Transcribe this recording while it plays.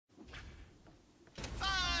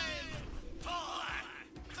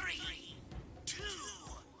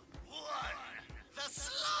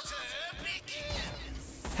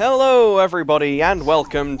Hello everybody and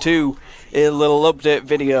welcome to a little update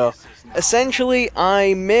video. Essentially,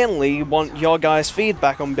 I mainly want your guys'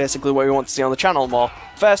 feedback on basically what you want to see on the channel more.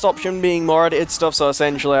 First option being more edited stuff, so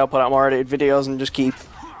essentially I'll put out more edited videos and just keep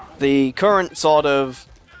the current sort of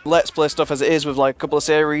Let's Play stuff as it is with like a couple of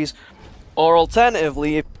series. Or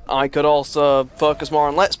alternatively, I could also focus more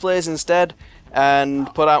on Let's Plays instead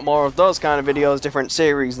and put out more of those kind of videos, different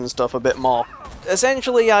series and stuff a bit more.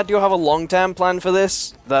 Essentially, I do have a long-term plan for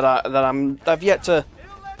this that I've yet to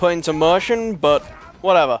put into motion, but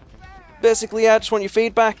whatever. Basically, I just want your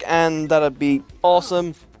feedback, and that'd be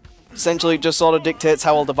awesome. Essentially, it just sort of dictates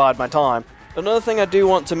how I'll divide my time. Another thing I do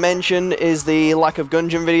want to mention is the lack of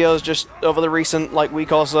Gungeon videos just over the recent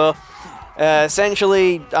week or so.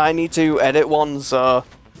 Essentially, I need to edit one, so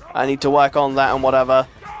I need to work on that and whatever,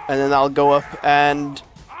 and then that'll go up, and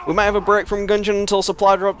we might have a break from Gungeon until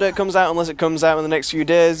Supply Drop Update comes out, unless it comes out in the next few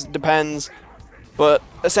days, depends. But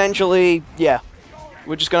essentially, yeah,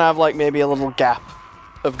 we're just gonna have maybe a little gap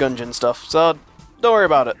of Gungeon stuff, so don't worry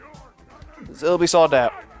about it. It'll be sorted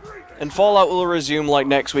out. And Fallout will resume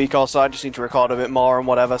next week or so. I just need to record a bit more and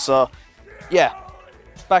whatever, so yeah,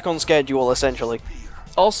 back on schedule essentially.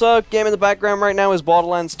 Also, game in the background right now is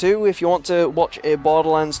Borderlands 2. If you want to watch a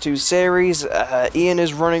Borderlands 2 series, Ian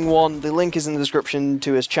is running one. The link is in the description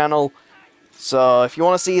to his channel. So if you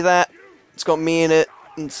want to see that, it's got me in it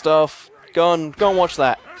and stuff. Go and watch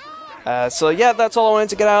that. So yeah, that's all I wanted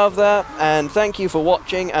to get out of that. And thank you for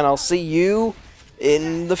watching, and I'll see you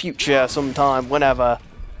in the future sometime, whenever.